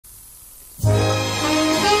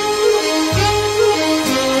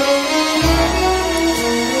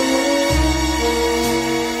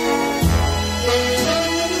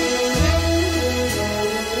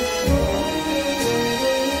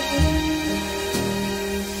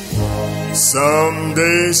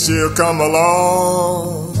Someday she'll come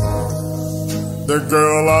along, the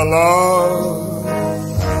girl I love,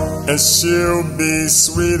 and she'll be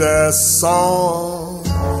sweet as song,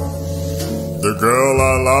 the girl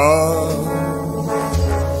I love.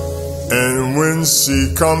 And when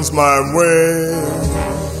she comes my way,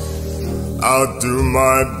 I'll do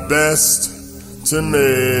my best to make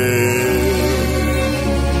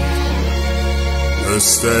her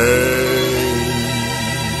stay.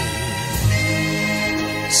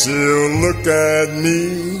 She'll look at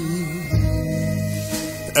me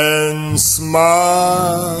and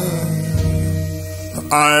smile.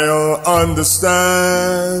 I'll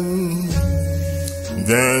understand.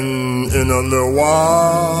 Then in a little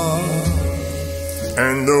while,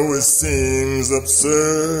 and though it seems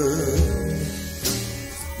absurd,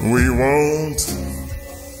 we won't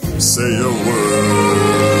say a word.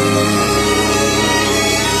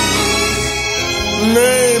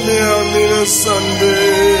 Maybe I'll meet her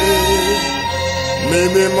Sunday,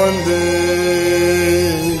 maybe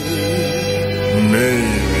Monday,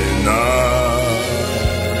 maybe not.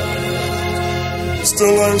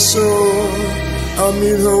 Still unsure, I'll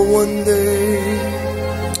meet her one day,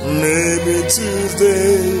 maybe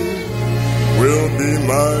Tuesday will be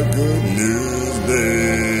my good news day.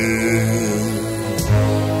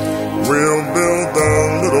 We'll build a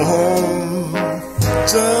little home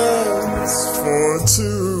just for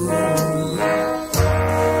two,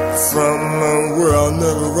 from where I'll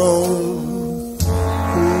never roam.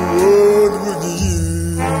 What would you?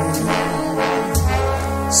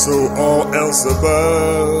 So all else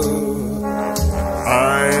above,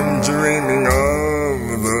 I'm dreaming of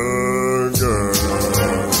the girl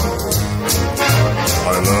I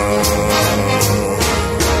love.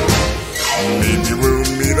 Maybe we'll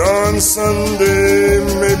meet on Sunday,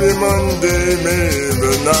 maybe Monday,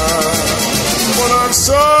 maybe not. But I'm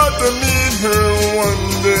sure to meet her one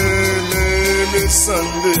day, maybe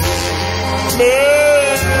Sunday,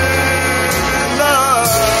 maybe not.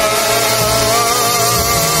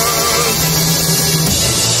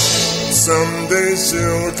 Someday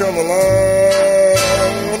she'll come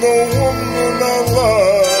along, the woman I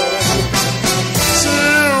love.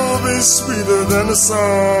 She'll be sweeter than the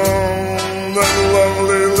song, that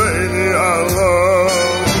lovely lady I love.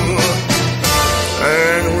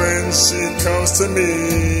 And when she comes to me,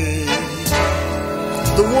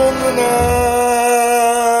 the woman I